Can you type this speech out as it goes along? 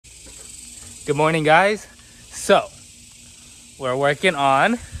Good morning, guys. So we're working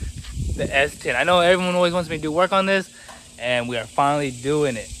on the S10. I know everyone always wants me to do work on this, and we are finally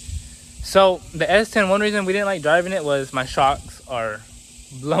doing it. So the S10, one reason we didn't like driving it was my shocks are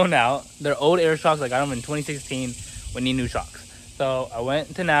blown out. They're old air shocks. I got them in 2016. We need new shocks. So I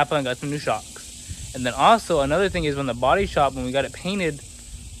went to Napa and got some new shocks. And then also another thing is, when the body shop, when we got it painted,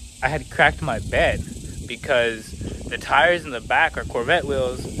 I had cracked my bed because the tires in the back are Corvette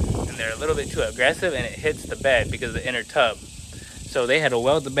wheels, and they're a little bit too aggressive, and it hits the bed because of the inner tub. So they had to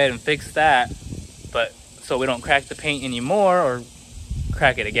weld the bed and fix that, but so we don't crack the paint anymore, or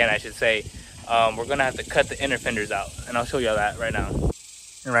crack it again, I should say. We're gonna have to cut the inner fenders out, and I'll show y'all that right now.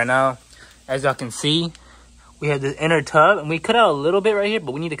 And right now, as y'all can see, we have the inner tub, and we cut out a little bit right here,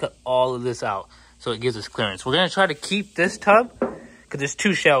 but we need to cut all of this out so it gives us clearance. We're gonna try to keep this tub because there's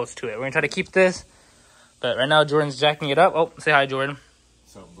two shells to it. We're gonna try to keep this, but right now Jordan's jacking it up. Oh, say hi, Jordan.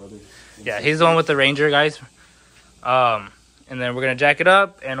 What's up, brother? Yeah, he's the one with the Ranger, guys. And then we're gonna jack it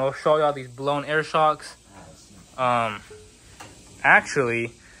up, and I'll show y'all these blown air shocks.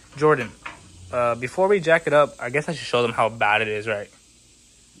 Actually, Jordan, before we jack it up, I guess I should show them how bad it is, right?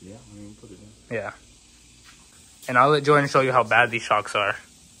 Yeah, I mean, put it in. Yeah. And I'll let Jordan show you how bad these shocks are.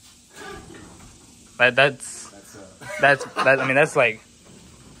 That's like,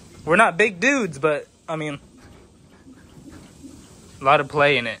 we're not big dudes, but I mean, a lot of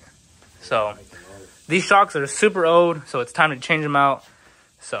play in it. So these shocks are super old, so it's time to change them out.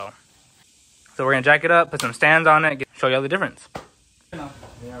 So we're gonna jack it up, put some stands on it, show y'all the difference.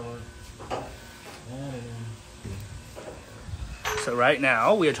 So right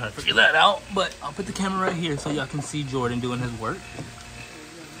now we are trying to figure that out, but I'll put the camera right here so y'all can see Jordan doing his work.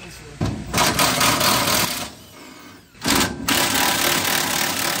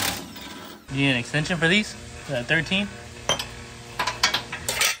 You need an extension for these? For that 13?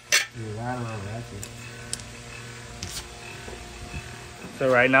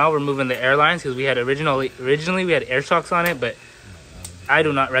 So right now we're moving the air lines because we had originally we had air shocks on it, but I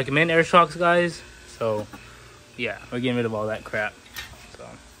do not recommend air shocks, guys. So yeah, we're getting rid of all that crap. So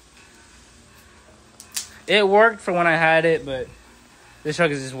it worked for when I had it, but this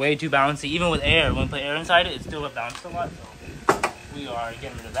truck is just way too bouncy. Even with air, when we put air inside it, it still bounced a lot. So we are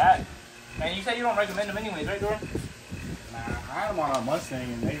getting rid of that. And you said you don't recommend them anyways, right, Jordan? Nah, I had them on a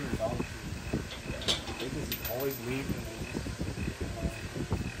Mustang, and they were dog food. They just always leave.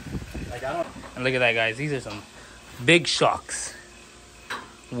 Like, I don't. And look at that, guys. These are some big shocks.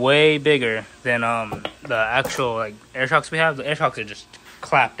 Way bigger than the actual like air shocks we have. The air shocks are just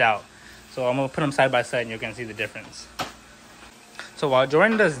clapped out. So I'm gonna put them side by side, and you're gonna see the difference. So while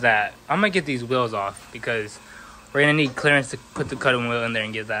Jordan does that, I'm gonna get these wheels off because we're gonna need clearance to put the cutting wheel in there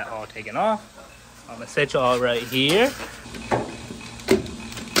and get that all taken off. I'm gonna set you all right here.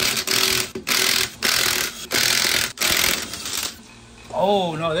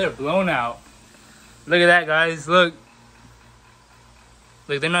 Oh no, they're blown out. Look at that, guys. Look.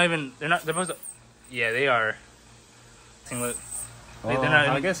 Look, they're supposed to, yeah, they are. Look. Well,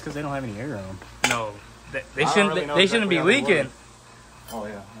 I guess because they don't have any air on them. No, they shouldn't be leaking. Oh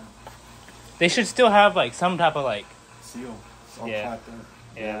yeah. They should still have like some type of like seal. Yeah.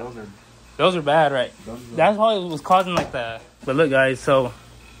 Yeah. Those are bad, right? That's why it was causing like the. But look, guys, so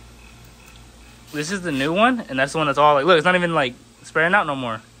this is the new one, and that's the one that's all like. Look, it's not even like spraying out no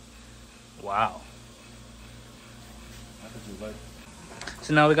more. Wow.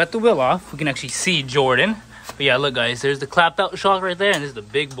 So now we got the wheel off. We can actually see Jordan. But yeah, look, guys, there's the clapped out shock right there, and this is the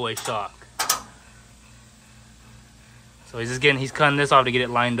big boy shock. So he's cutting this off to get it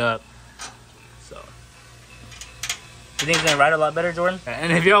lined up. So you think it's gonna ride a lot better, Jordan?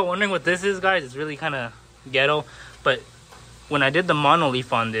 And if y'all wondering what this is, guys, it's really kind of ghetto. But when I did the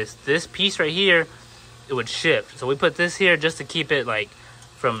monoleaf on this piece right here, it would shift. So we put this here just to keep it like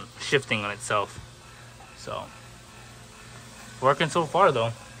from shifting on itself. So working so far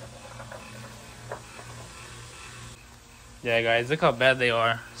though. Yeah, guys, look how bad they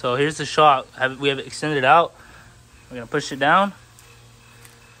are. So here's the shock. We have it extended out. We're gonna push it down.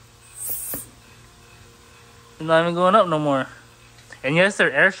 It's not even going up no more. And yes,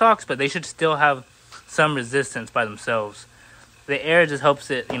 they're air shocks, but they should still have some resistance by themselves. The air just helps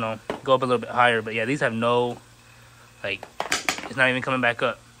it, you know, go up a little bit higher. But yeah, these have no, like, it's not even coming back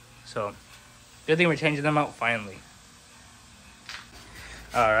up. So good thing we're changing them out finally.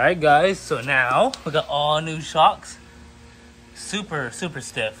 Alright, guys, so now we got all new shocks. Super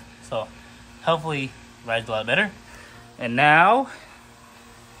stiff. So hopefully rides a lot better. And now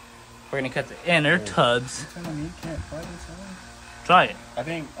we're gonna cut the inner tubs. You can't Try it. I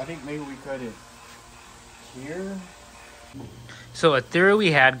think maybe we cut it here. So a theory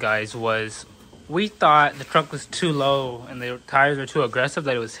we had, guys, was we thought the truck was too low and the tires were too aggressive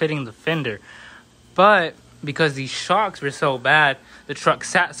that it was hitting the fender. But because these shocks were so bad, the truck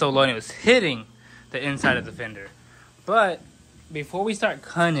sat so low and it was hitting the inside of the fender. But before we start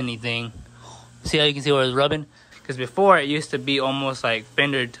cutting anything, see how you can see where it's rubbing? Because before it used to be almost like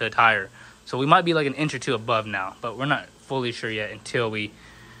fender to tire. So we might be like an inch or two above now, but we're not fully sure yet until we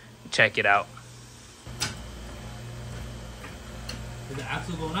check it out. Is the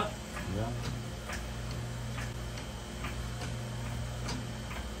axle going up? Yeah.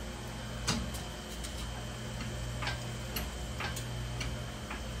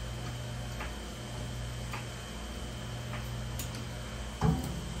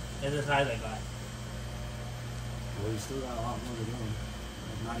 It's as high as I got. Well, you still got a lot more to do.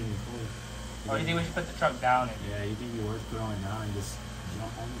 Like, not even close. Or you think we should put the truck down? Yeah, you think you worth put on it down and just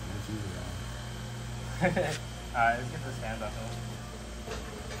jump on it? That's easy. Alright, let's get the stand off.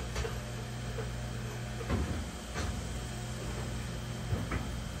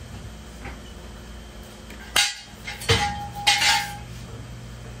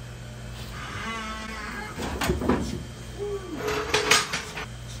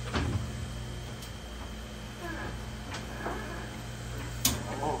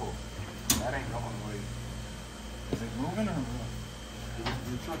 Is it moving or what?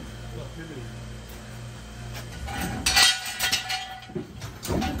 The truck pivoting.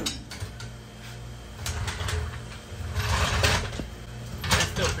 It's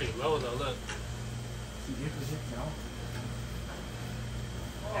still pretty low though, look. See if it's hitting out.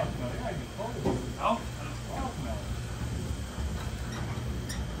 Oh, it might be cold. Oh? Oh, no.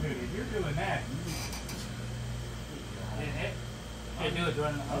 Dude, if you're doing that, Did it hit? Here, do it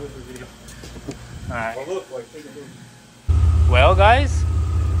during the other video. Alright. oh, look, like, take a look. Well, guys,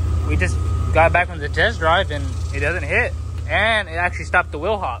 we just got back from the test drive and it doesn't hit. And it actually stopped the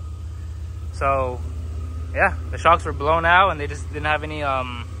wheel hop. So, yeah, the shocks were blown out and they just didn't have any,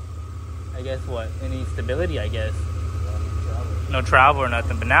 I guess what? Any stability, I guess. No travel or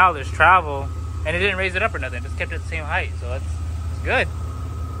nothing. But now there's travel and it didn't raise it up or nothing. It just kept it at the same height. So that's good.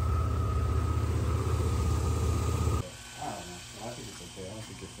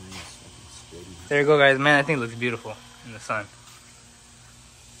 There you go, guys. Man, I think it looks beautiful in the sun.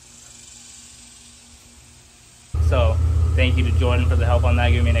 So, thank you to Jordan for the help on that,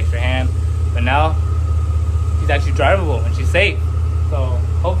 giving me an extra hand. But now, she's actually drivable and she's safe. So,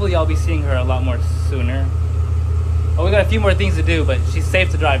 hopefully I'll be seeing her a lot more sooner. Oh, we got a few more things to do, but she's safe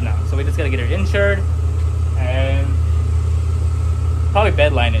to drive now. So we just gotta get her insured and probably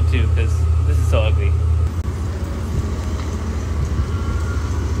bedline it too, because this is so ugly.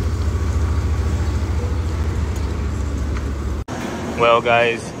 Well,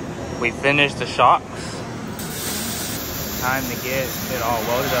 guys, we finished the shocks. Time to get it all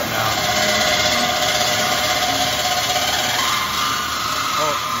welded up now.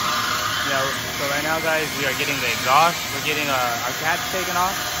 Oh, yeah, so right now, guys, we are getting the exhaust. We're getting our cats taken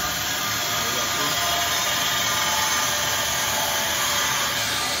off.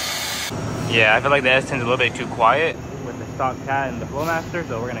 Yeah, I feel like the S10 is a little bit too quiet with the stock cat and the Flowmaster,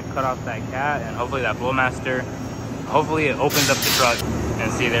 so we're gonna cut off that cat and hopefully that Flowmaster, hopefully it opens up the truck.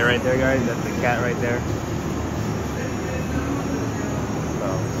 And see there right there, guys, that's the cat right there.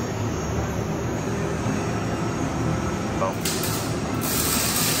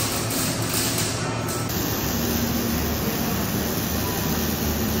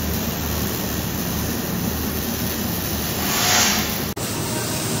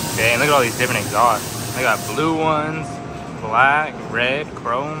 Okay, and look at all these different exhausts. I got blue ones, black, red,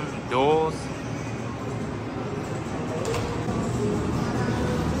 chrome, duals.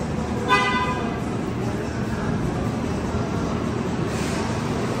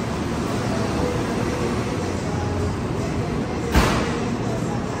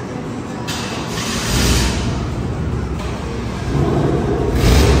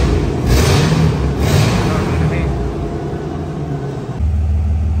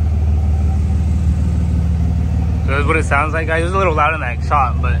 What it sounds like, guys. It was a little loud in that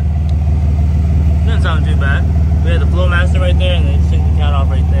shot, but it didn't sound too bad. We had the Flowmaster right there, and they just took the cat off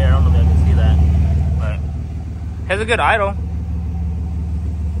right there. I don't know if y'all can see that, but it has a good idle. All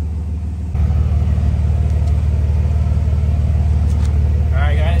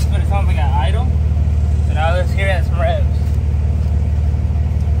right, guys, that's what it sounds like at idle. So now let's hear it at some revs.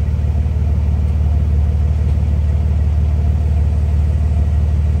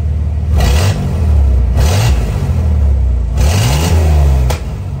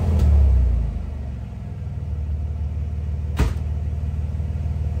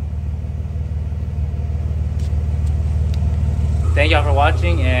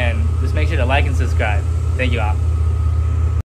 watching, and just make sure to like and subscribe. Thank you all.